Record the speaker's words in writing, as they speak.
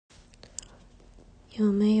有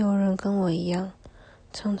没有人跟我一样，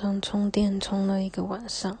常常充电充了一个晚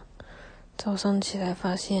上，早上起来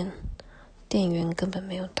发现电源根本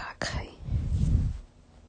没有打开？